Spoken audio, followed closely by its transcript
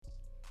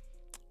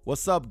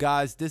What's up,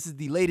 guys? This is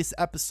the latest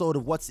episode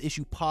of What's the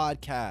Issue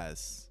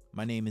podcast.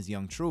 My name is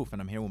Young Truth,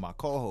 and I'm here with my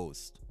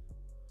co-host.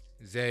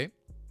 Zay.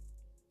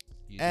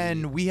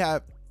 And we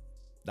have...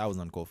 That was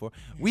uncalled for.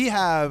 We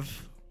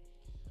have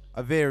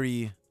a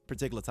very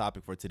particular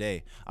topic for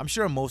today. I'm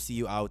sure most of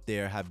you out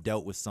there have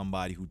dealt with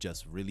somebody who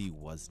just really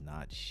was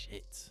not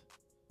shit.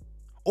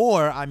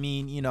 Or,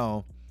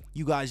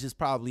 you guys just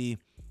probably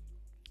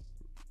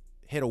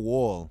hit a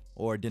wall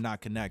or did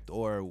not connect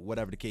or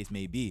whatever the case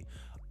may be.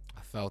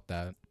 I felt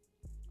that.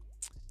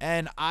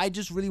 And I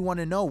just really want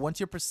to know, once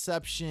your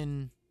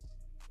perception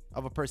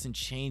of a person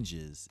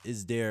changes,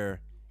 is there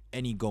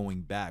any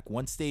going back?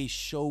 Once they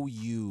show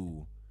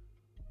you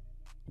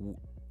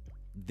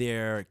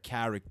their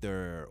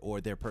character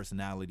or their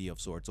personality of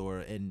sorts,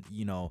 or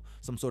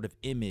some sort of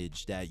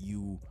image that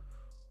you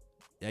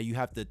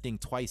have to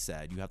think twice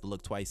at, you have to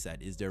look twice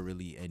at, is there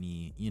really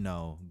any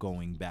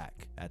going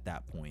back at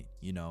that point?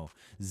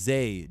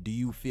 Zay, do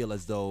you feel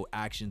as though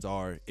actions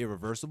are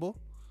irreversible?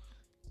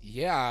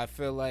 Yeah, I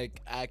feel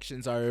like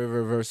actions are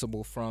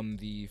irreversible from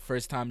the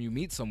first time you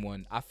meet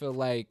someone. I feel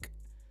like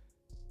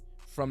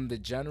from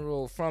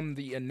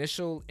the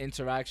initial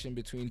interaction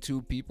between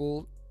two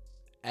people,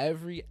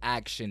 every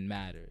action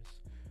matters.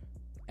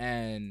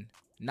 And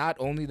not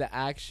only the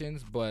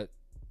actions, but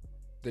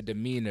the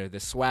demeanor, the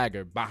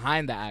swagger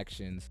behind the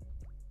actions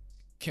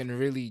can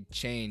really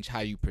change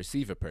how you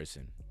perceive a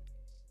person.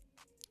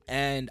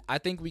 And I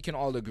think we can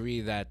all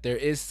agree that there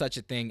is such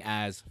a thing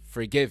as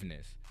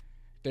forgiveness.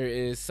 There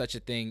is such a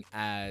thing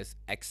as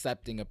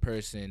accepting a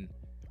person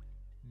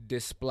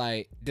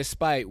despite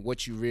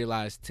what you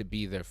realize to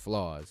be their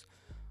flaws.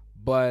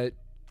 But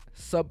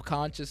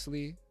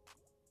subconsciously,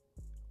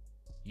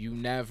 you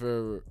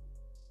never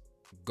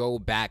go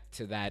back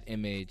to that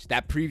image,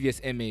 that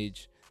previous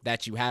image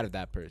that you had of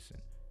that person.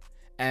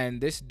 And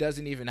this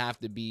doesn't even have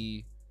to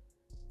be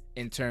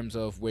in terms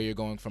of where you're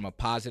going from a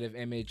positive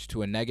image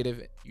to a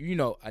negative,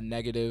 a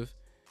negative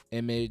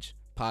image,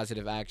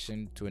 positive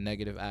action to a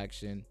negative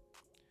action.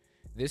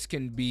 This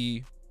can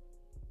be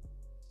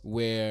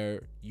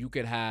where you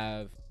could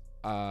have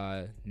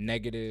a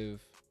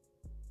negative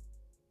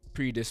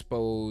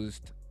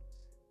predisposed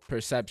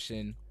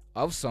perception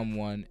of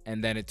someone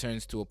and then it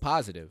turns to a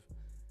positive.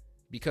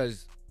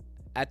 Because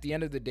at the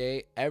end of the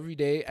day, every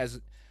day,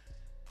 as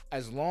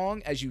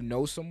long as you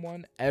know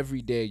someone,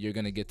 every day you're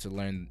going to get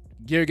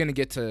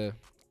to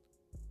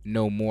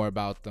know more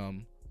about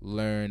them,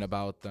 learn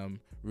about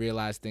them,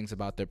 realize things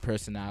about their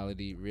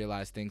personality,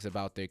 realize things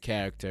about their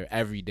character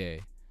every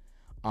day.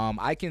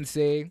 I can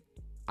say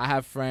I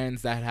have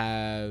friends that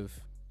have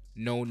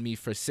known me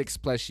for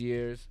 6+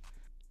 years,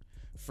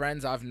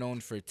 friends I've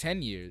known for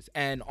 10 years,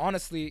 and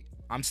honestly,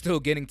 I'm still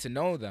getting to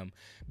know them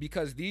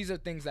because these are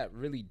things that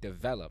really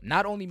develop.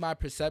 Not only my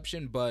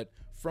perception, but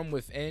from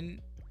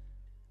within.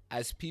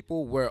 As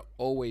people, we're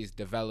always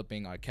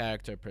developing our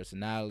character,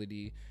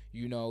 personality.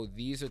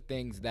 These are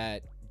things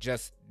that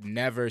just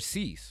never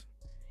cease.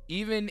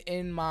 Even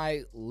in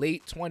my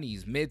late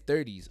 20s, mid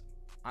 30s,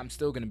 I'm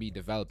still going to be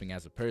developing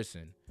as a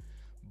person.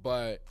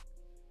 But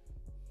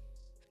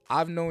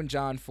I've known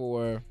John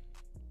for...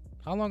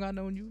 How long I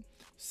known you?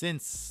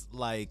 Since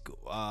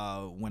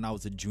when I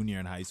was a junior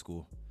in high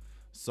school.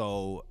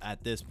 So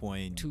at this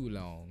point... Too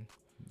long.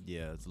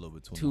 Yeah, it's a little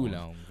bit too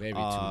long. Very too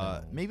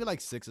long. Maybe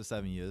like 6 or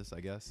 7 years, I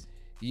guess.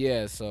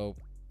 Yeah, so...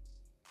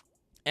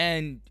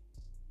 And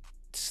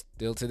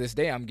still to this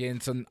day, I'm getting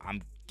to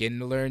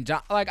learn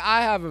John. Like,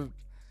 I have a...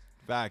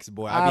 Facts,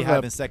 boy. I be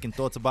having second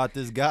thoughts about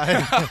this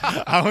guy.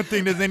 I don't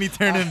think there's any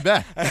turning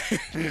back.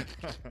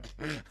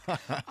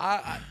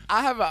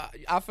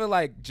 I feel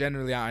like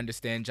generally I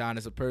understand John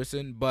as a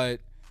person,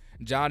 but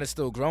John is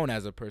still grown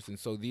as a person.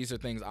 So these are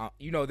things,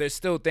 there's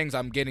still things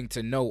I'm getting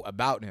to know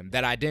about him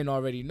that I didn't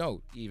already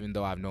know, even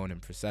though I've known him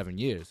for 7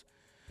 years.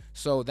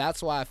 So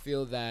that's why I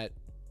feel that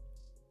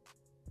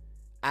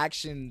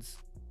actions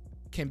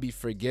can be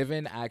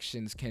forgiven.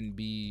 Actions can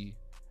be,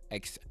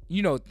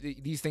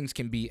 these things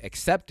can be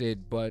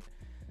accepted, but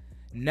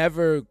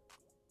never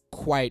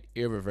quite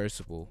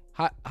irreversible.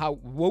 How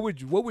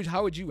would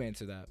you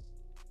answer that?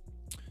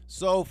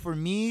 So for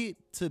me,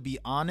 to be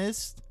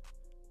honest,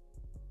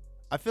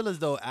 I feel as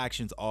though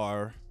actions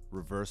are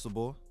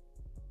reversible.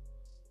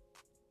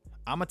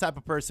 I'm a type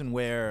of person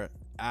where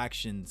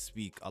actions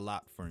speak a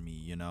lot for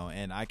me,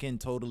 and I can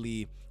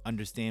totally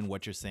understand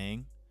what you're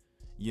saying,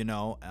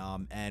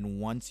 and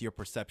once your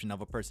perception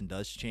of a person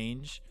does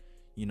change,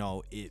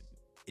 it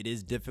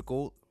is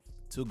difficult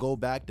to go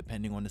back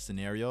depending on the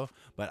scenario,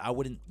 but I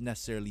wouldn't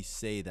necessarily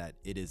say that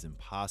it is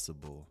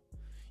impossible,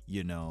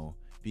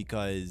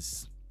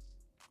 because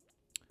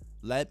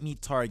let me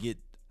target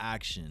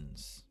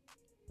actions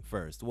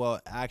first. Well,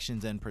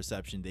 actions and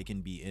perception, they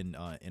can be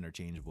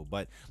interchangeable,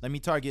 but let me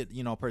target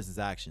a person's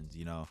actions.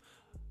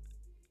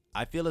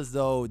 I feel as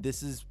though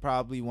this is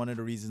probably one of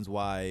the reasons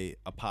why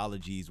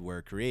apologies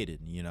were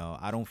created.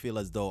 I don't feel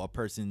as though a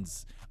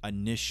person's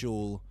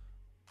initial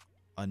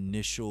I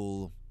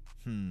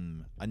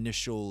don't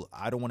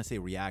want to say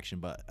reaction,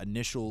 but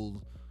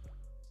initial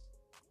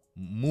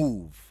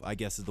move, I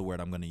guess is the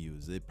word I'm going to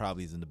use. It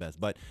probably isn't the best,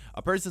 but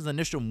a person's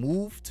initial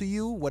move to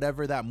you,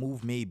 whatever that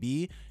move may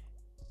be,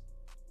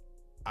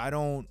 I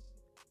don't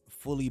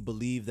fully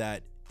believe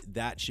that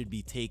that should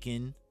be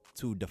taken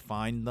to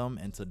define them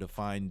and to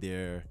define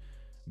their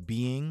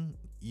being,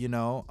 you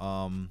know.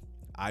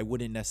 I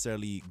wouldn't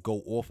necessarily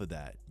go off of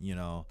that, you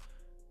know.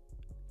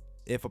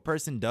 If a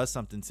person does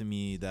something to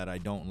me that I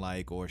don't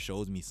like or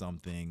shows me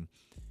something,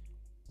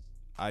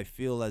 I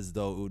feel as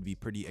though it would be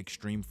pretty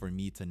extreme for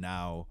me to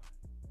now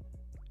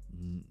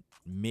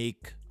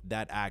make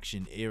that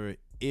action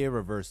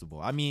irreversible.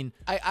 I mean,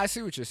 I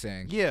see what you're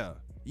saying.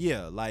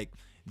 Yeah, like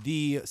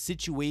the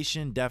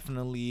situation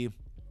definitely,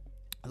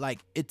 like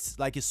it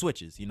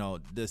switches, you know.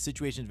 The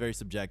situation is very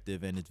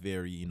subjective and it's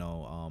very, you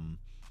know,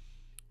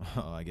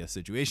 I guess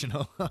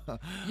situational.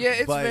 Yeah,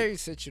 it's very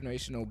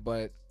situational,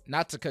 but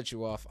not to cut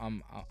you off,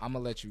 I'm gonna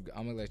let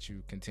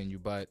you continue,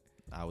 but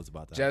I was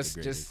about to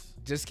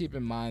just keep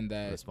in mind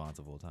that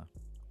responsible time.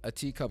 A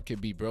teacup can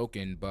be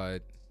broken,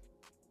 but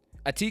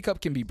a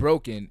teacup can be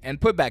broken and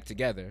put back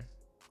together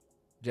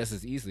just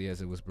as easily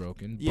as it was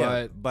broken.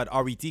 Yeah, but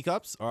are we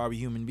teacups or are we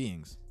human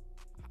beings?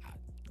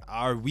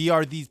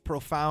 Are these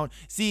profound?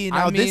 See,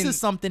 now this is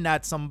something,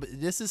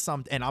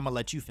 and I'm gonna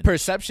let you finish.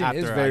 Perception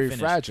is very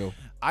fragile.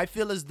 I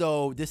feel as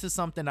though this is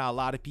something that a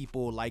lot of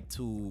people like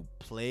to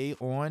play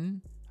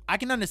on. I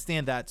can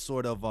understand that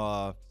sort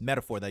of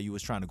metaphor that you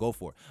was trying to go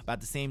for, but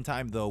at the same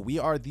time, though, we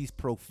are these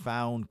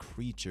profound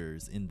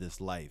creatures in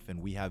this life,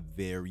 and we have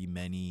very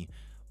many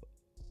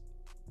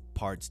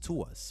parts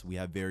to us. We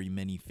have very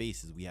many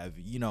faces. We have,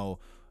 you know,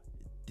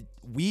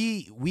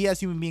 we as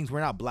human beings, we're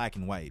not black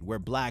and white. We're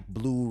black,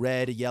 blue,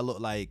 red, yellow,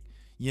 like,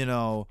 you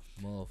know,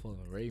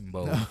 motherfucking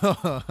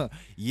rainbow.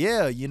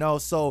 Yeah, you know,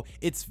 so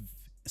it's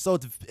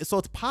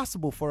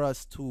possible for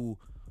us to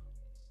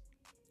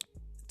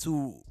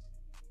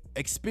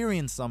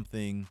experience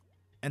something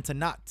and to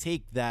not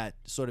take that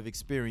sort of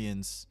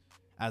experience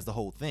as the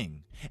whole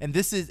thing. And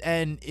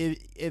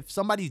if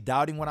somebody's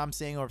doubting what I'm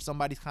saying, or if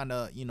somebody's kind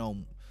of, you know,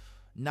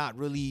 not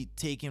really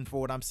taking for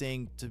what I'm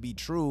saying to be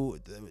true,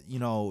 you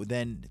know,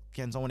 then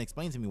can someone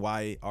explain to me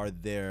why are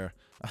there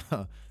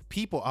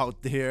people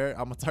out there,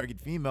 I'm gonna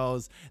target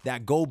females,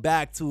 that go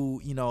back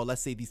to, you know,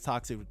 let's say these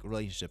toxic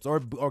relationships, or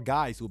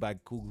guys who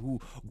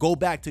go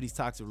back to these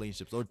toxic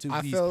relationships, or to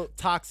these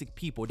toxic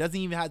people. It doesn't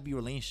even have to be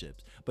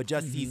relationships, but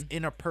just these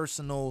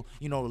interpersonal,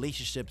 you know,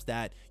 relationships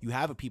that you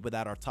have with people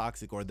that are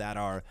toxic or that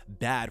are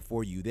bad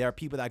for you. There are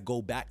people that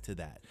go back to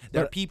that.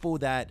 There are people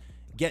that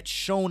get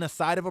shown a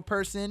side of a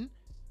person,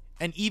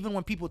 and even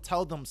when people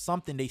tell them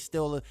something, they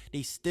still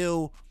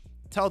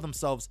tell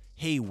themselves,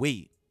 hey,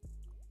 wait,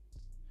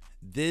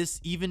 this,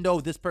 even though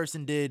this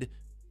person did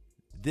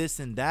this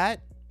and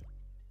that,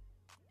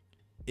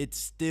 it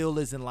still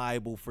isn't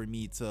liable for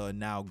me to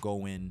now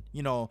go in,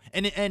 you know.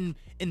 And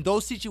in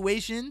those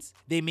situations,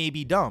 they may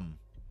be dumb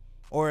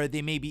or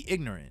they may be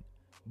ignorant,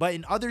 but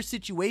in other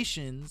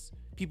situations,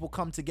 people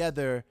come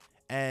together,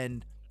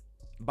 and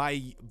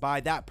by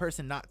that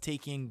person not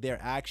taking their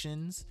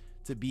actions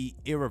to be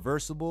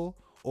irreversible,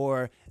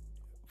 or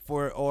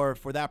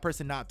for that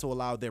person not to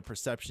allow their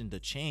perception to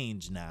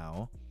change,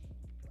 now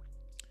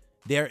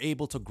they're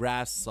able to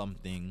grasp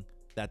something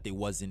that they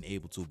wasn't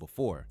able to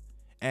before.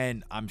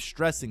 And I'm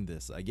stressing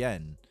this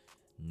again,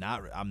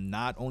 I'm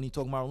not only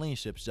talking about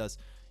relationships, just,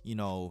 you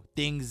know,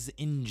 things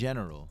in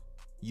general.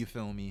 You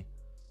feel me?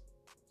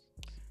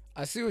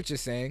 I see what you're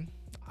saying.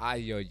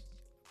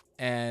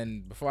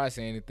 And before I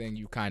say anything,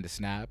 you kind of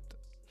snapped.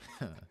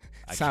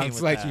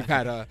 Sounds like you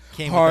had a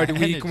hard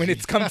week when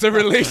it's come to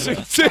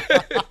relationship.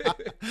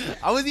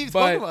 I wasn't even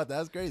talking about that.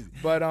 That's crazy.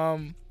 But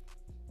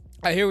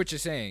I hear what you're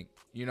saying.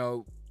 You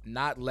know,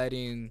 not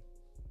letting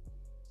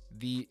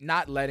the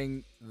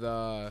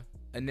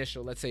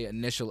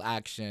initial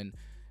action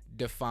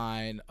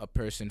define a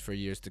person for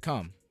years to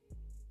come.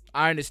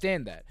 I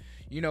understand that.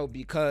 You know,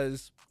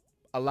 because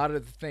a lot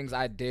of the things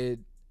I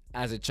did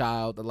as a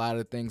child, a lot of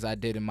the things I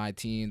did in my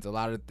teens, a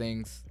lot of the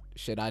things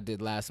I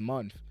did last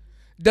month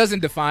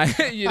doesn't define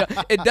you know,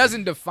 it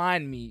doesn't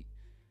define me.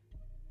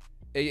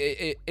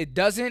 It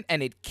doesn't,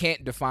 and it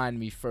can't define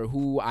me for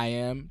who I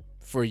am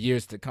for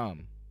years to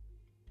come.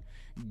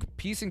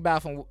 Piecing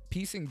back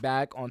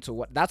onto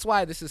what, that's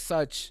why this is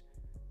such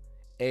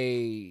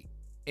an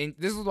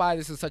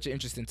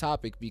interesting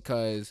topic,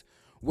 because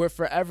we're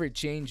forever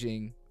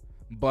changing,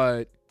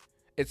 but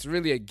it's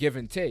really a give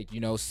and take. You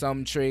know,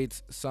 some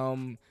traits,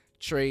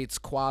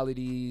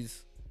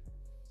 qualities,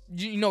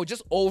 you know,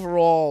 just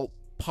overall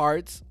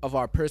parts of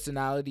our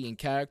personality and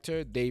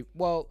character,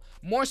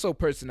 more so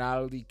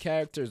personality.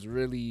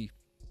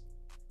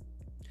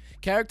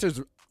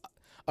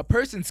 A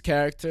person's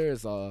character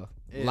is a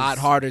lot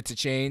harder to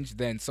change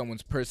than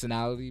someone's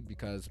personality,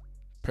 because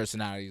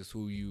personality is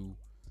who you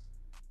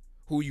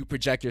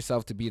project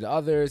yourself to be to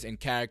others, and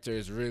character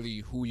is really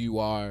who you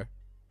are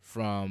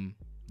from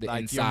the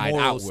like inside your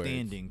moral outward.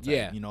 Standing type,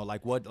 yeah, you know,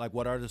 like what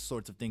are the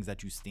sorts of things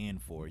that you stand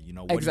for, you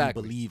know, what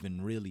exactly. do you believe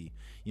in, really,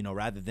 you know,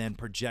 rather than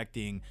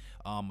projecting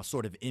a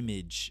sort of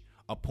image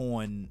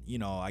upon,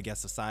 I guess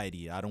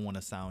society. I don't want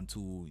to sound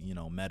too,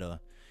 meta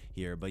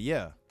here, but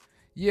yeah.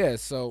 Yeah,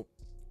 so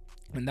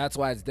and that's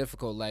why it's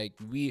difficult. Like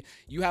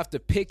you have to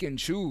pick and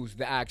choose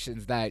the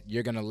actions that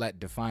you're gonna let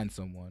define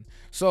someone.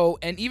 So,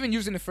 and even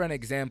using it for an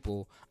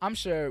example, I'm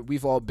sure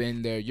we've all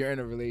been there. You're in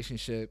a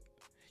relationship,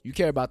 you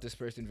care about this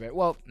person very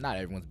well. Not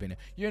everyone's been there.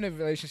 You're in a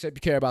relationship,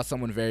 you care about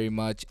someone very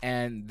much,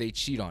 and they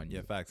cheat on you.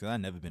 Yeah, facts. 'Cause I've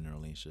never been in a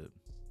relationship.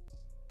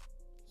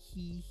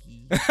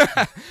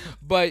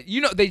 But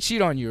they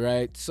cheat on you,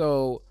 right?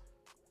 So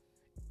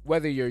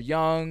whether you're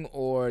young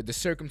or the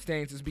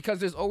circumstances, because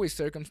there's always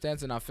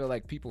circumstance, and I feel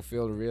like people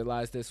fail to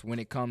realize this when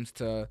it comes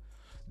to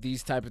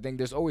these type of things.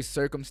 There's always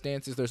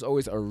circumstances. There's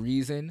always a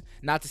reason.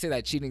 Not to say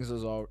that cheating is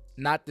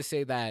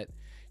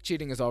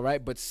all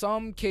right, but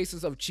some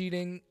cases of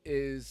cheating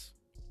is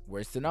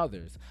worse than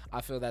others. I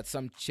feel that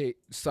some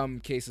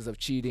cases of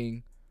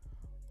cheating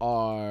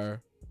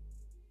are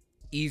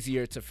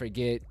easier to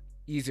forget,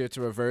 easier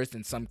to reverse,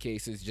 and some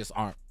cases just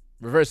aren't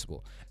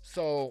reversible.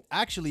 So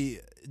actually,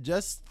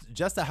 just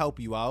to help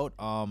you out,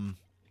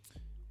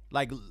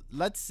 like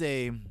let's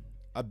say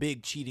a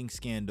big cheating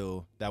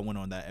scandal that went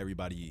on that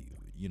everybody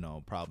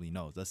probably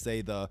knows. Let's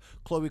say the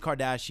Khloe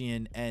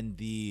Kardashian and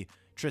the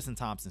Tristan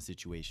Thompson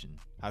situation,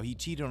 how he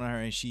cheated on her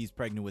and she's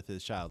pregnant with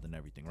his child and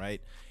everything,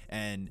 right?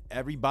 And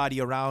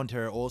everybody around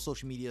her, all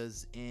social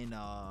media's in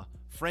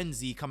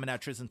frenzy, coming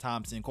at Tristan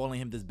Thompson, calling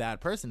him this bad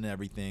person and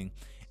everything.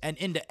 And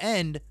in the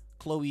end,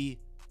 Khloe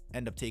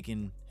end up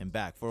taking him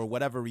back for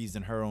whatever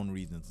reason, her own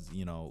reasons,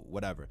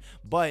 whatever.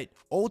 But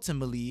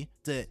ultimately,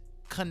 to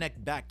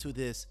connect back to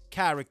this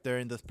character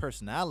and this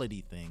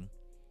personality thing,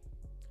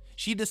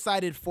 she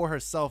decided for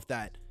herself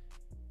that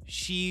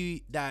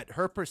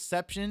her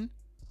perception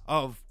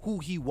of who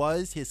he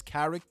was, his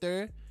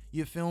character,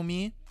 you feel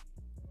me,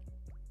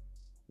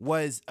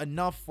 was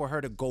enough for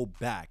her to go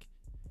back.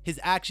 His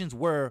actions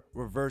were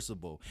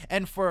reversible.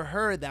 And for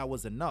her, that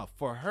was enough.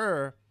 For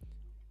her,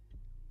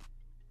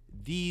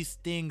 these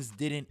things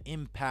didn't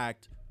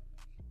impact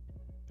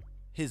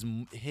his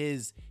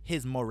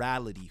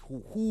morality,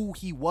 who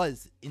he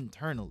was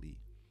internally.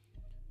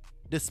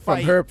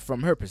 Despite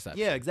from her perception.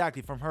 Yeah,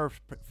 exactly. From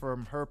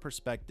her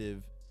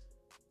perspective,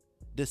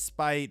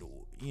 despite,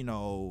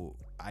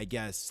 I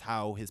guess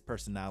how his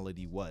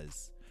personality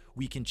was.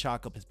 We can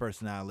chalk up his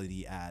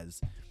personality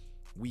as,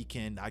 we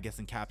can, I guess,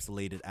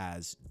 encapsulate it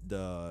as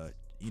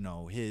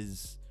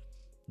his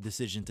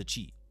decision to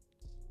cheat.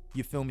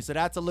 You feel me? So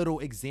that's a little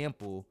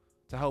example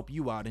to help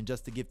you out and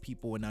just to give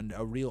people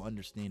a real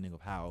understanding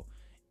of how,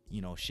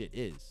 shit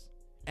is.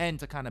 And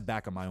to kind of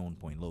back up my own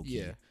point, low-key.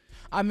 Yeah.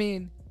 I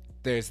mean,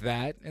 there's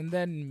that, and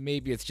then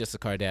maybe it's just a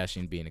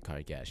Kardashian being a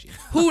Kardashian.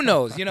 Who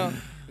knows?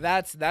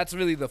 That's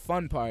really the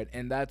fun part,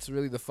 and that's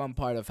really the fun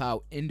part of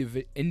how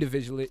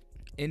individualistic.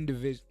 Oh,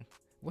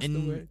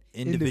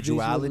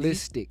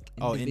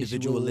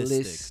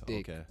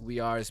 individualistic. Okay. We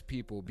are as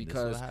people, because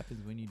this is what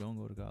happens when you don't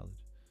go to college.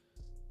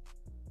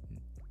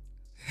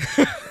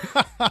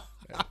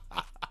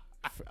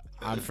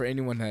 For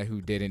anyone who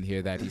didn't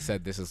hear that, he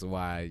said this is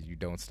why you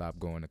don't stop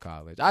going to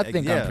college. I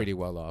think I'm pretty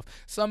well off.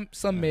 Some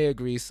may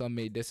agree, some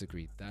may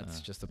disagree.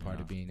 That's just a part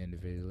of being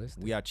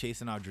individualistic. We are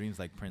chasing our dreams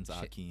like Prince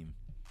Akeem.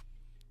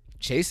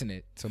 Chasing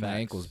it till my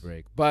ankles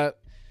break.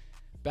 But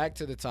back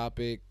to the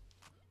topic.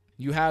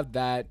 You have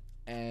that,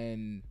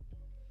 and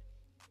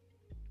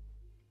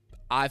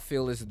I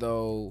feel as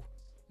though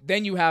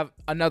then you have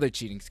another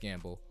cheating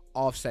scandal,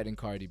 Offset and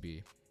Cardi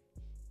B,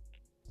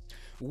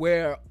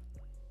 where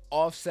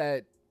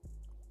Offset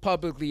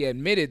publicly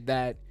admitted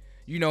that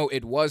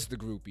it was the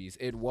groupies,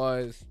 it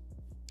was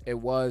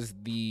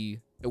the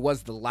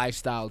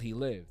lifestyle he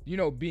lived,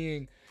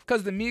 being,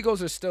 because the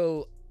Migos are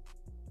still,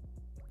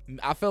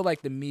 I feel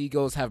like the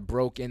Migos have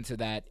broke into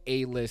that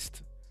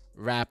A-list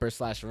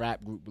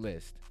rapper/rap group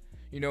list.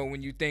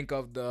 When you think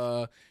of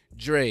the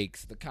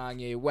Drakes, the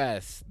Kanye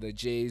West, the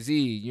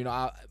Jay-Z,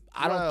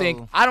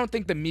 I don't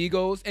think the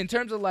Migos, in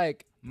terms of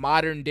like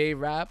modern day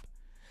rap,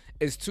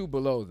 is too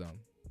below them.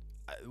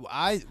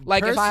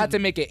 If I had to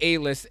make an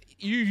A-list,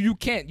 you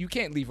can't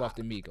leave off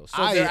the Migos.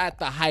 So they're at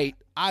the height.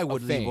 I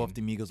would of leave fame. off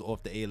the Migos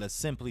off the A-list,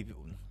 simply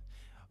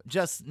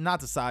just not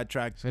to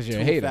sidetrack too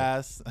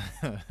fast.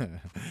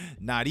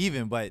 Not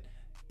even, but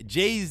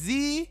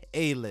Jay-Z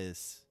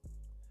A-list,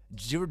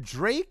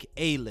 Drake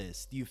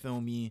A-list. You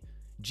feel me?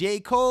 J.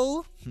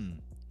 Cole,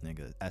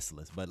 nigga,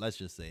 S-list. But let's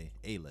just say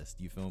A-list.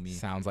 You feel me?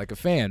 Sounds like a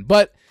fan,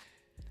 but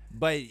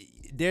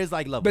there's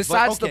like levels.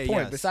 Besides the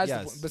point.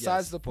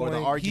 Besides the point. For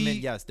the argument,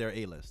 yes, they're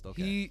A-list.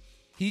 Okay.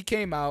 He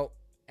came out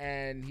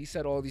and he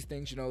said all these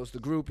things. It was the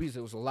groupies.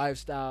 It was a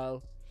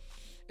lifestyle.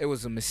 It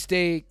was a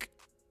mistake.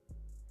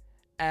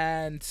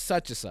 And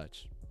such and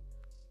such.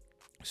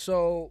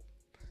 So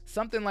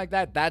something like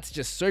that. That's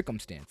just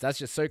circumstance. That's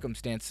just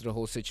circumstance to the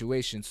whole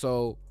situation.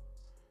 So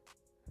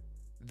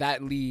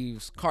that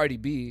leaves Cardi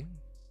B,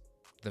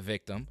 the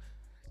victim,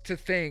 to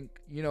think,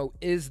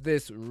 is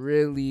this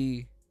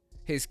really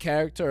his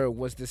character, or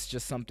was this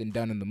just something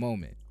done in the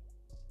moment?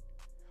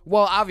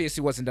 Well,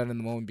 obviously it wasn't done in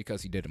the moment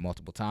because he did it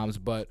multiple times,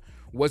 but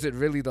was it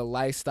really the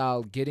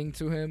lifestyle getting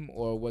to him,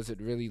 or was it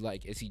really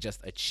like, is he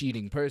just a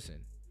cheating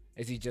person?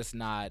 Is he just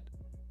not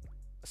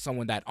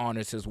someone that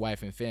honors his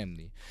wife and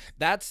family?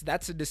 That's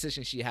a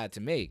decision she had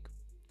to make.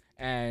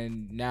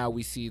 And now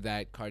we see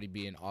that Cardi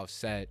B and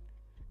Offset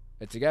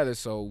are together,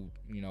 so,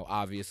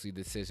 obviously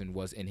the decision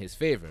was in his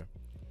favor.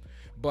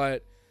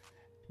 But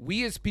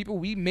we as people,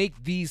 we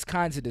make these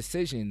kinds of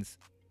decisions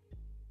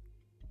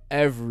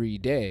every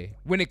day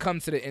when it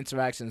comes to the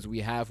interactions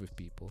we have with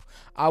people.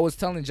 I was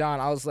telling John,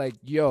 I was like,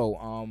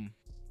 yo,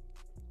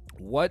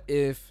 what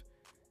if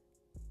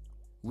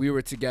we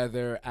were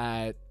together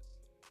at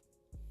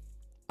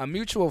a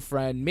mutual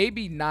friend,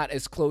 maybe not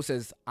as close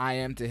as I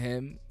am to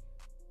him,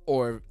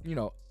 or,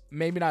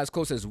 maybe not as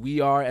close as we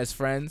are as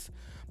friends,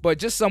 but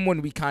just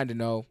someone we kind of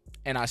know,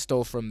 and I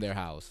stole from their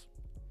house.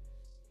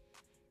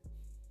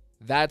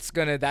 That's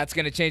gonna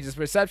change his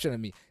perception of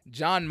me.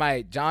 John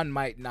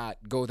might not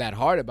go that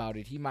hard about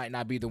it. He might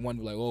not be the one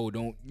like, oh,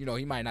 don't,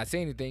 he might not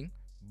say anything.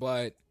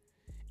 But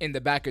in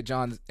the back of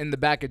John's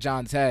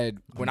head,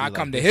 when I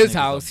come to his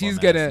house, he's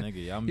gonna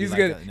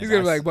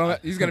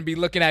be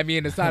looking at me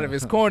in the side of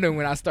his corner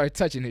when I start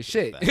touching his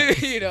shit.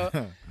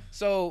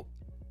 So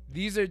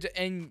these are,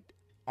 and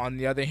on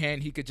the other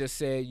hand, he could just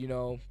say,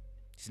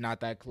 he's not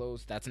that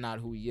close. That's not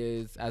who he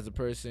is as a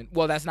person.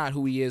 Well, that's not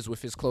who he is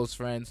with his close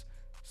friends.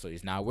 So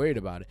he's not worried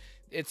about it.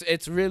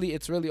 It's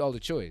really all the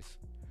choice.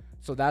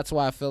 So that's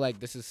why I feel like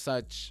this is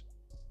such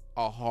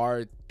a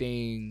hard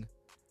thing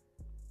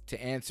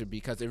to answer,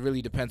 because it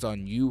really depends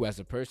on you as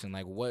a person.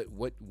 Like, what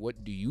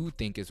do you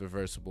think is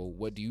reversible?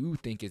 What do you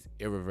think is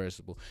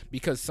irreversible?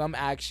 Because some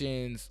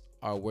actions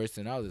are worse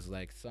than others.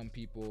 Like some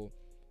people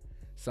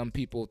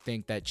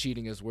think that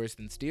cheating is worse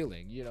than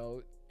stealing,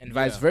 and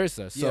vice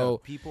versa. So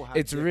people have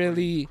it's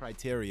really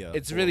criteria.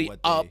 It's really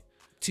up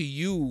to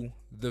you,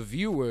 the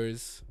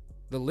viewers,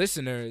 the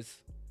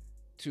listeners,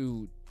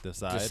 to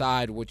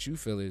decide what you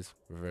feel is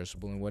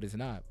reversible and what is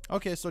not.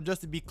 Okay, so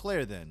just to be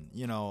clear then,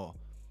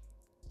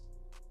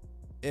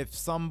 if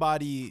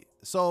somebody,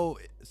 so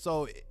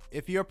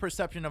if your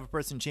perception of a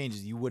person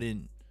changes, you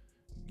wouldn't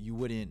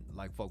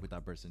like fuck with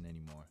that person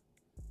anymore.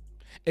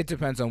 It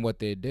depends on what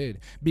they did,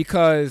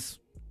 because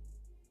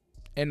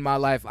in my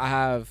life I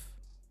have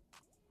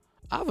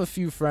a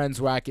few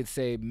friends where I could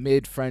say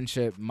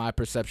mid-friendship, my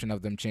perception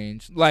of them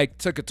changed. Like,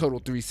 took a total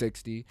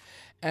 360.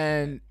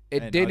 And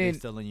didn't... Are they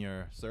still in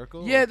your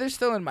circle? Yeah, they're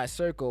still in my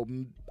circle.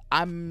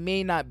 I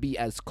may not be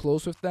as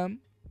close with them,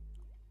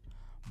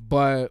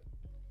 but...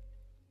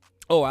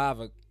 Oh, I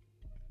have a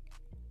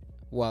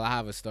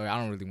story.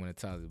 I don't really want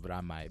to tell you, but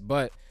I might.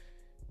 But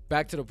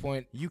back to the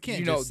point... You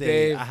can't just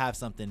say, I have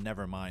something,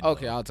 never mind.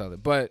 Okay, I'll tell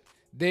it. But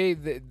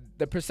the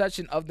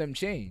perception of them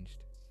changed.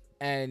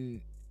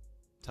 And...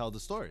 Tell the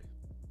story.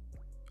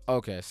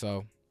 Okay,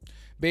 so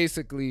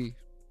basically,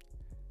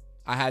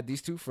 I had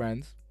these two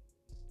friends.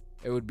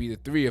 It would be the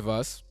three of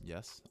us.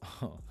 Yes.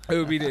 It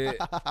would be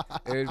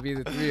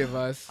the three of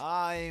us.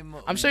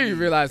 I'm sure you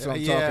realize what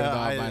I'm talking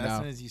about by now. As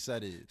soon as you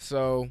said it.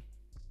 So,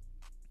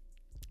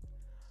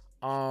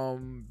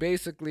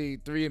 basically,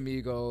 three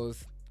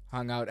amigos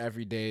hung out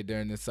every day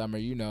during the summer.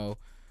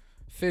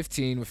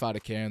 15 without a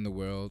care in the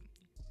world,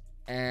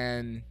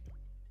 and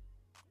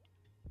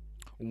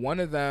one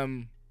of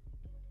them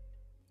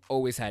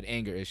always had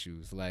anger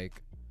issues.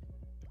 Like,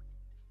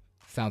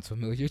 sounds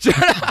familiar?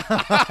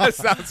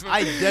 Sounds familiar.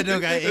 I dead don't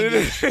got anger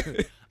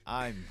issues.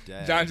 I'm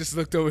dead. John just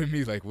looked over at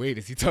me like, wait,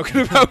 is he talking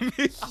about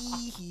me?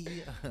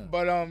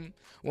 But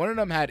one of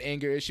them had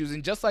anger issues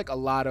and just like a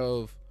lot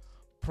of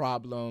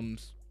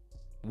problems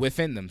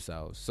within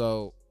themselves.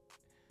 So,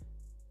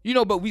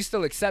 but we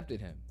still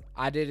accepted him.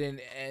 I didn't,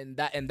 and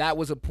that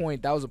was a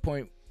point. That was a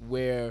point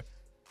where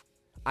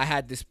I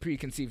had this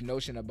preconceived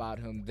notion about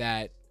him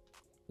that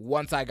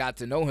once I got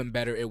to know him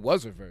better, it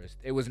was reversed.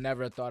 It was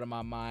never a thought in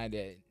my mind,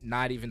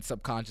 not even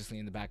subconsciously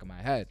in the back of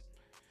my head.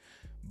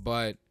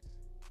 But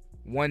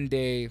one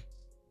day,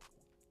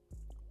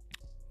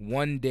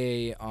 one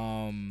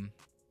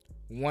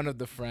of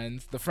the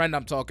friend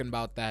I'm talking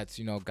about that's,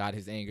 got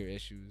his anger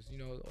issues,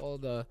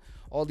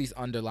 all these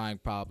underlying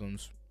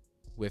problems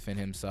within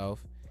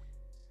himself.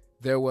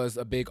 There was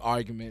a big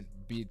argument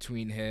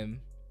between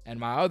him and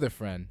my other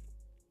friend,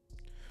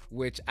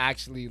 which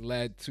actually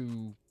led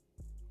to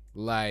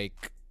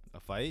like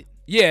a fight.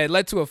 Yeah, it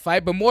led to a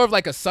fight, but more of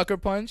like a sucker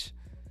punch.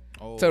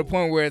 To the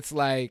point where it's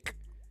like,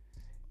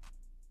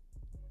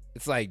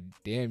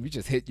 damn, you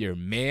just hit your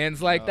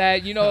mans like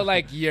that,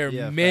 like your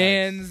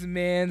mans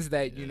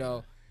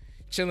that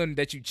chilling,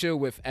 that you chill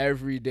with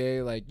every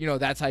day, like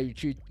that's how you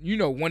treat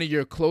one of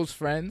your close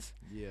friends.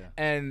 Yeah.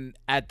 And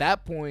at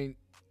that point,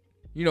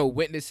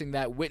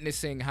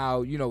 witnessing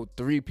how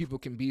three people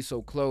can be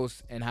so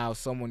close, and how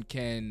someone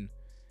can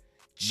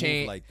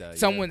change like that.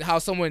 How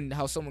someone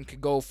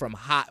could go from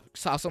hot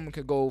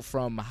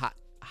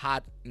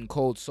and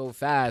cold so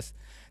fast,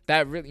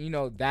 that really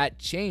that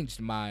changed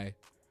my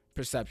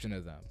perception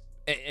of them.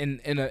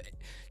 In a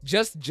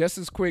just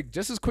as quick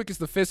as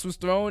the fist was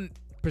thrown,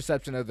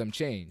 perception of them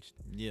changed.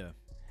 Yeah.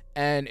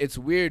 And it's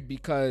weird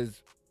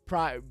because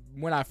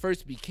when I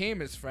first became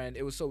his friend,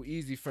 it was so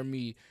easy for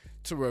me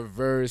to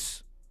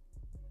reverse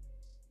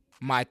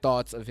my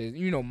thoughts of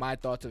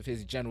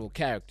his general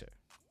character.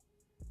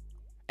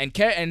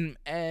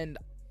 And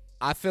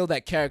I feel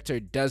that character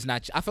does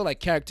not. I feel like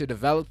character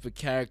develops, but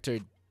character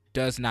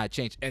does not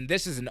change. And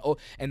this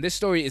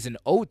story is an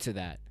ode to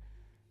that.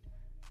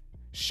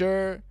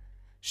 Sure,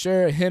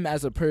 him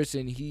as a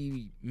person,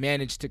 he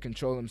managed to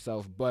control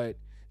himself, but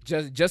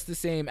just the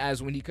same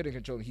as when he couldn't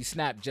control him, he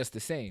snapped just the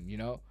same,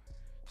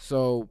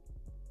 So,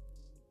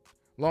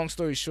 long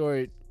story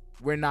short,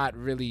 we're not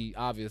really,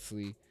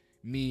 obviously,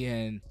 me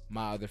and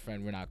my other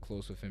friend, we're not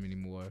close with him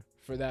anymore.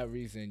 For that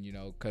reason,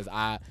 because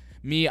I'm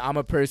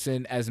a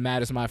person, as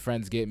mad as my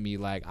friends get me,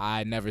 like,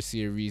 I never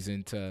see a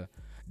reason to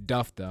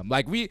duff them.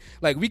 Like we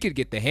could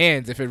get the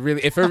hands if it's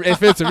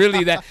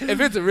really that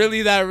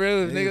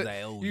real, nigga. Like,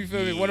 oh, you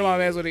feel me? One of my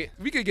mans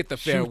we could get the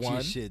fair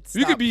one.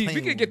 We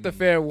could get the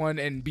fair one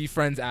and be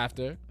friends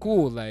after.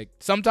 Cool. Like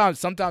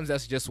sometimes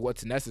that's just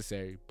what's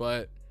necessary.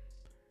 But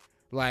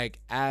like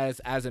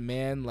as a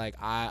man, like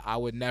I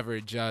would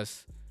never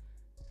just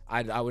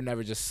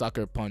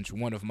sucker punch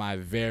one of my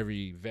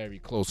very, very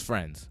close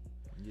friends.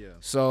 Yeah.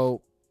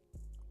 So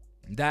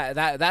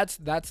that's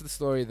the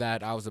story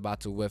that I was about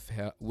to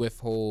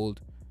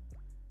withhold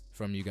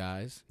from you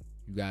guys.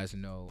 You guys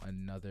know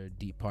another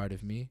deep part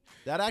of me.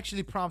 That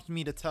actually prompts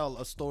me to tell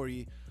a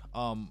story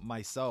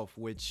myself,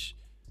 which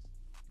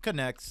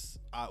connects.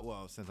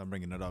 Well, since I'm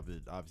bringing it up,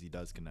 it obviously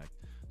does connect.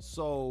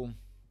 So,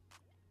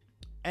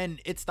 and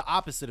it's the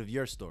opposite of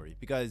your story,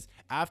 because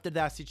after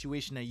that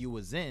situation that you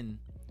was in,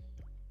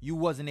 you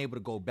wasn't able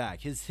to go back.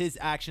 His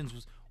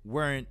actions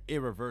weren't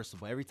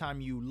irreversible. Every time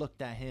you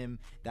looked at him,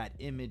 that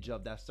image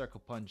of that circle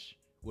punch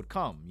would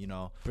come,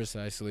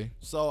 Precisely.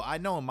 So I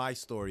know in my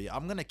story,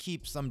 I'm going to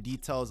keep some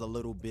details a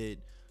little bit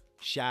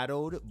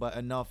shadowed, but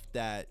enough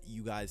that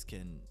you guys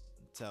can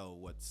tell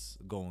what's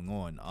going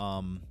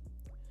on.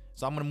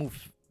 So I'm going to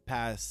move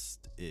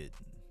past it.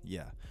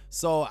 Yeah.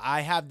 So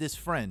I have this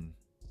friend,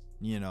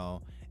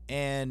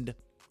 and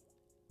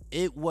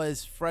it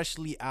was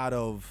freshly out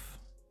of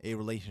a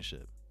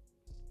relationship.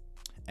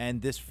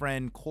 And this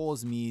friend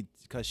calls me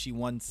because she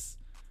wants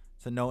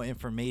to know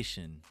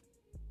information,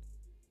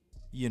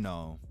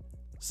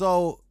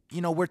 So,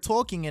 we're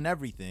talking and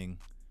everything,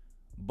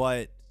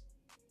 but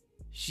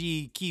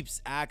she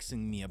keeps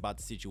asking me about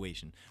the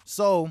situation.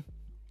 So,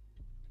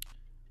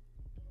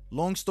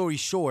 long story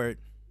short,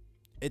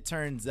 it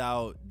turns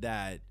out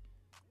that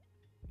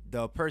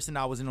the person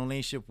I was in a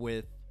relationship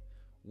with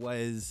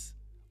was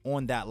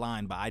on that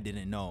line, but I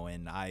didn't know.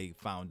 And I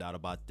found out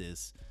about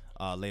this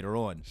later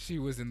on. She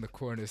was in the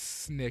corner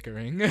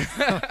snickering.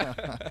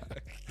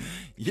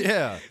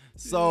 Yeah.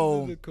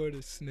 So, in the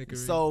corner snickering.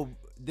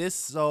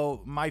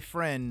 So my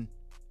friend,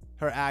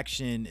 her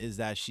action is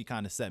that she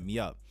kind of set me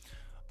up.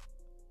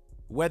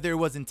 Whether it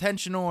was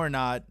intentional or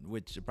not,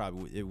 which it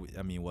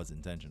was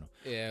intentional.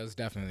 Yeah, it was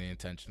definitely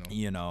intentional.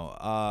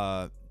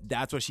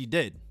 That's what she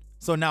did.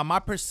 So now my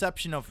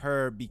perception of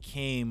her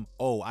became,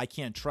 oh, I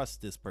can't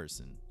trust this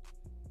person.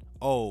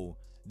 Oh,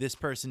 this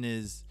person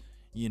is,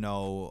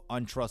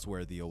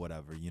 untrustworthy or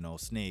whatever,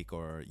 snake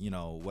or,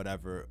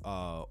 whatever,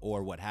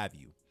 or what have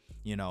you.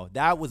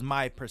 That was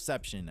my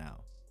perception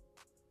now.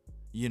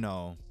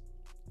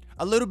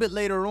 A little bit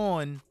later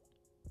on,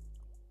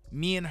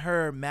 me and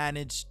her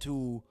managed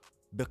to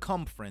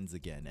become friends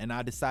again. And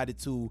I decided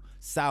to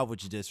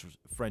salvage this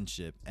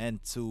friendship and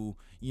to,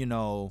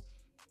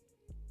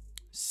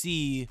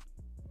 see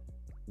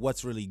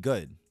what's really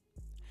good.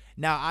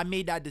 Now, I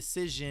made that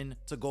decision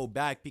to go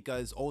back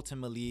because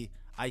ultimately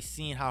I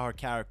seen how her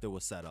character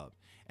was set up.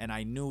 And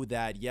I knew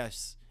that,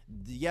 yes,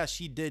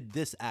 she did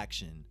this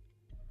action.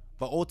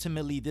 But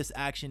ultimately, this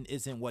action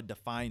isn't what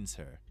defines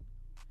her.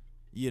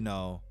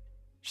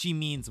 She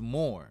means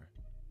more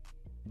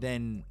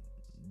than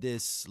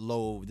this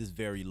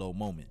very low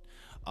moment.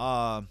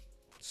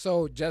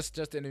 So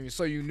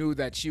so you knew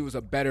that she was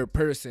a better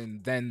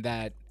person than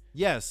that.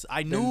 Yes,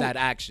 I knew that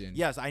action.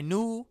 Yes, I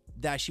knew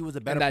that she was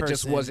a better person. And that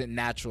person. just wasn't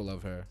natural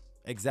of her.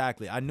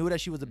 Exactly. I knew that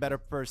she was a better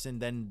person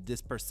than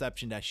this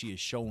perception that she is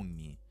showing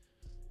me.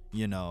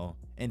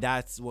 And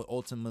that's what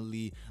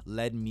ultimately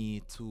led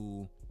me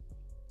to,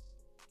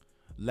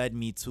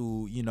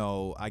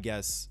 I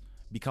guess,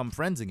 become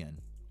friends again.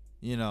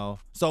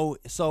 So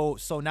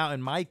now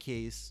in my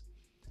case,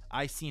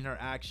 I seen her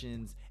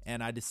actions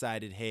and I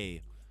decided,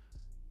 hey,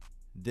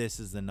 this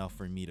is enough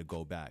for me to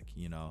go back.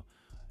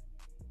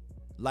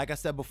 Like I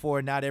said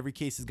before, not every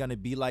case is gonna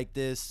be like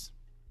this.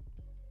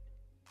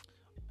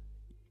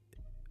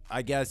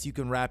 I guess you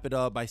can wrap it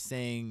up by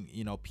saying,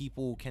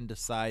 people can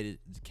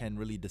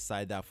really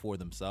decide that for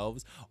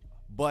themselves.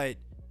 But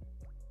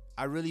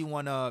I really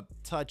want to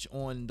touch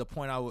on the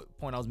point I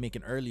was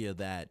making earlier,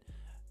 that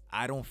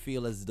I don't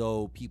feel as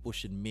though people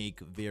should make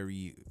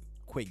very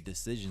quick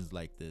decisions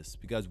like this,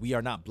 because we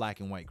are not black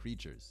and white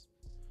creatures.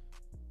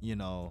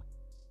 It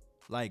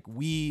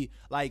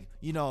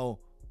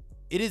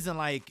isn't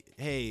like,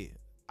 hey,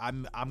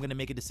 I'm gonna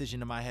make a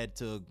decision in my head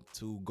to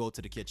go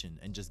to the kitchen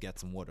and just get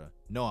some water.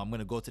 No, I'm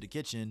gonna go to the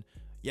kitchen.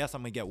 Yes,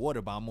 I'm gonna get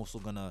water, but I'm also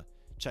gonna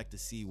check to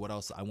see what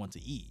else I want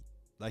to eat.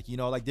 Like, you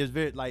know, like there's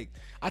very like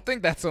I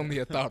think that's only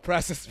a thought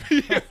process for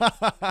you.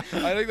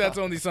 I think that's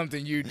only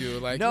something you do.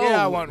 Like, No.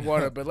 yeah, I want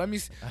water, but let me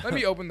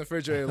open the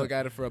refrigerator, look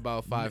at it for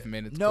about 5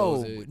 minutes. No,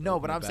 close it, no,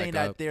 open but it I'm saying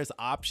back that up. there's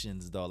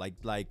options though.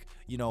 Like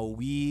you know,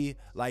 we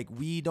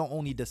don't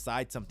only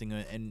decide something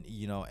and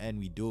you know and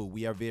we do it.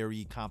 We are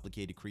very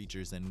complicated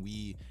creatures, and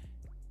we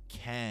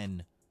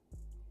can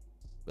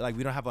like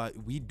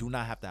we do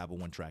not have to have a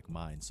one-track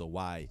mind. So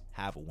why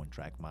have a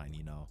one-track mind?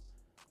 You know,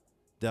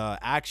 the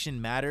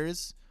action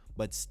matters,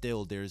 but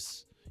still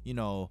there's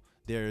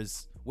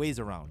ways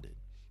around it.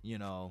 You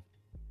know,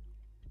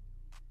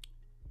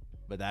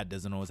 but that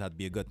doesn't always have to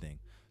be a good thing.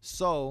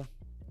 So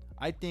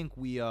I think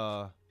we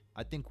hit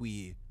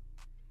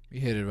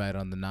it right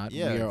on the knot.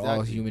 Yeah, we are all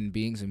exactly. human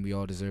beings, and we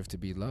all deserve to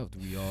be loved.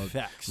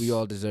 Facts. We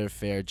all deserve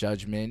fair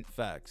judgment.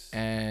 Facts.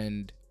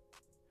 And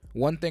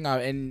one thing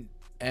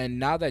and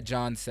now that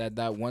John said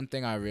that, one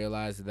thing I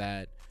realized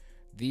that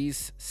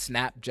these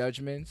snap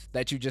judgments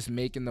that you just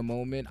make in the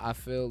moment, I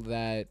feel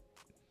that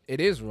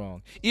it is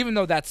wrong. Even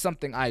though that's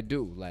something I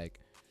do. Like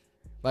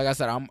I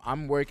said,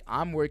 I'm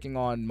working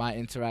on my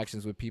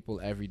interactions with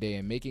people every day,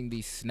 and making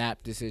these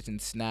snap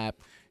decisions, snap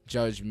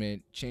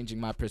judgment, changing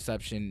my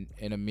perception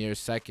in a mere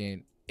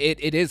second.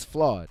 It is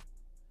flawed.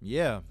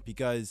 Yeah,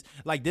 because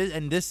like this,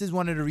 and this is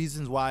one of the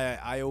reasons why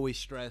I always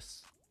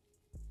stress,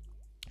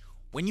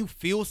 when you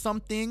feel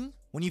something,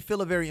 when you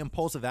feel a very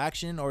impulsive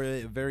action or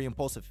a very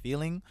impulsive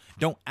feeling,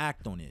 don't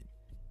act on it.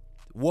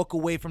 Walk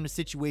away from the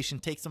situation,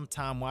 take some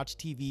time, watch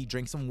TV,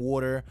 drink some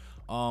water,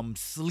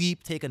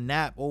 sleep, take a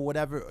nap or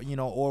whatever, you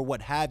know, or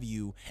what have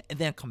you, and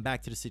then come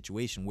back to the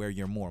situation where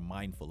you're more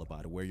mindful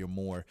about it, where you're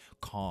more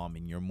calm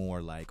and you're more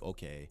like,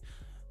 okay,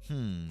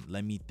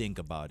 let me think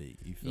about it.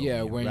 You feel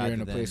me? When you're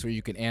in a place where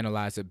you can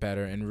analyze it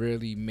better and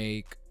really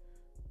make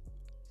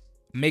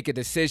a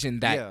decision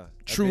that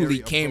truly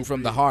came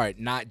from the heart,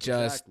 not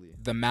just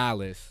the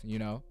malice, you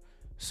know?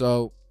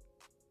 So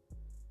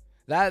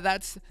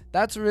that's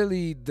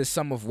really the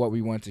sum of what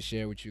we want to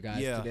share with you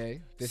guys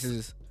today. This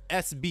is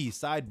SB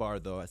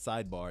sidebar though.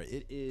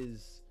 It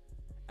is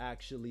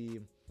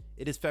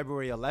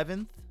February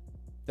 11th.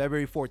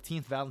 February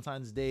 14th,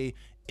 Valentine's Day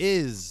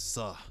is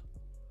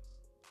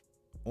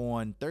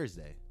on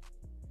Thursday.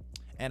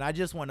 And I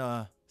just want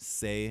to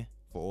say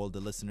for all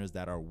the listeners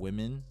that are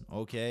women,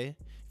 okay?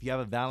 If you have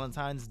a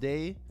Valentine's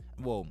Day,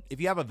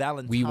 if you have a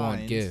Valentine's, we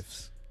want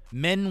gifts.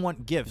 Men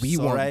want gifts. We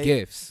want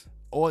gifts.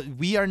 Or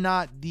we are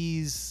not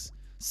these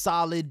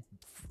solid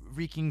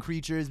freaking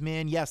creatures,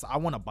 man. Yes, I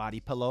want a body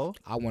pillow.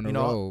 I want a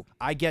robe.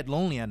 I get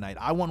lonely at night.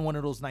 I want one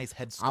of those nice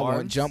headscarves. I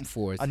want jump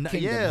force.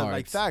 Kingdom Hearts.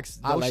 Like facts.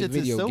 I Those like shits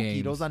video is silky.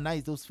 games. Those are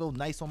nice. Those feel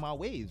nice on my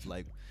waves.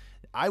 Like,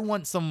 I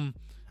want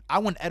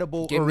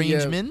edible Give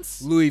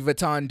arrangements. Me a Louis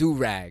Vuitton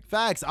do-rag.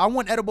 Facts. I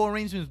want edible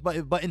arrangements,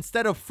 but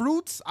instead of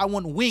fruits, I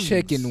want wings.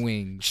 Chicken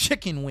wings.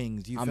 Chicken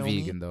wings. You I'm feel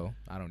vegan me? though.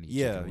 I don't eat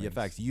Yeah, chicken wings.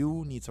 facts.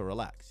 You need to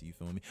relax. You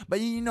feel me? But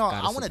you know,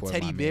 Gotta I want a support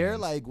teddy my bear.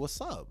 mans. Like, what's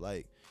up?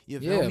 Like,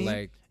 you feel me?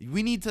 Like,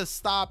 we need to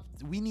stop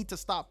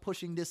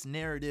pushing this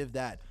narrative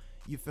that,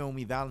 you feel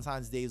me,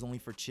 Valentine's Day is only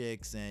for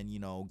chicks, and you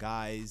know,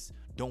 guys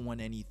don't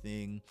want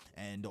anything,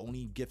 and the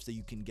only gifts that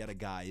you can get a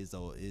guy is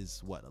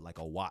what, like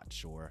a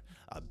watch or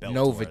a belt,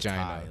 no or vagina.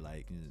 a tie.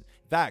 Like,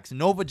 facts,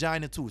 no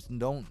vagina too.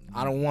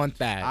 I don't want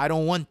that. I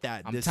don't want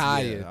that. I'm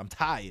tired. I'm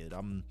tired.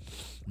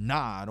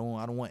 I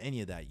don't want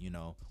any of that. You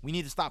know, we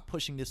need to stop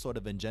pushing this sort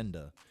of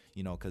agenda.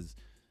 You know, because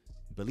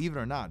believe it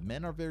or not,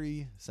 men are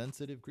very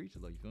sensitive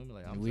creatures. Like, you feel me?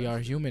 Like, we are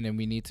human and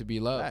we need to be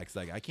loved. Facts.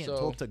 Like, I can't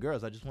talk to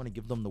girls. I just want to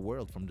give them the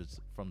world from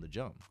the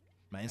jump.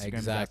 My Instagram is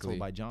Exactly.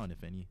 by John.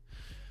 If any.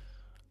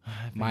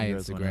 My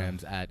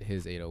Instagram's at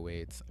his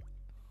 808s.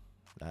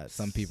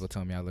 Some people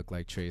tell me I look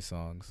like Trey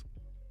Songs.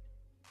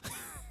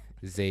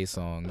 Zay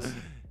Songs.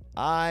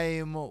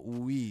 I'm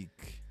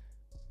weak.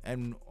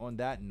 And on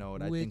that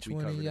note, I think we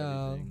covered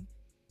everything.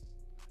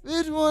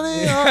 Which one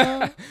of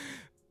y'all?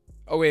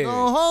 Oh wait. Go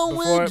home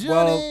with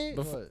Johnny.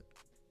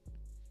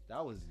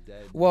 That was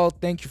dead. Well,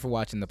 thank you for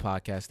watching the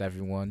podcast,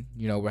 everyone.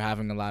 You know, we're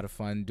having a lot of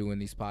fun doing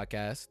these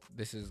podcasts.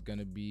 This is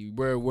gonna be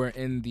we're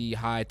in the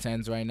high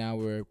 10s right now.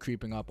 We're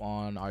creeping up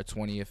on our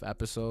 20th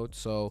episode.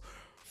 So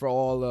for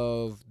all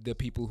of the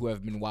people who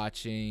have been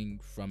watching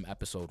from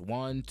episode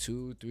 1,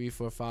 2, 3,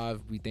 4,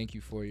 5, we thank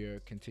you for your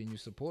continued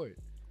support.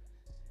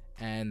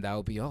 And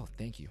that'll be all.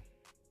 Thank you.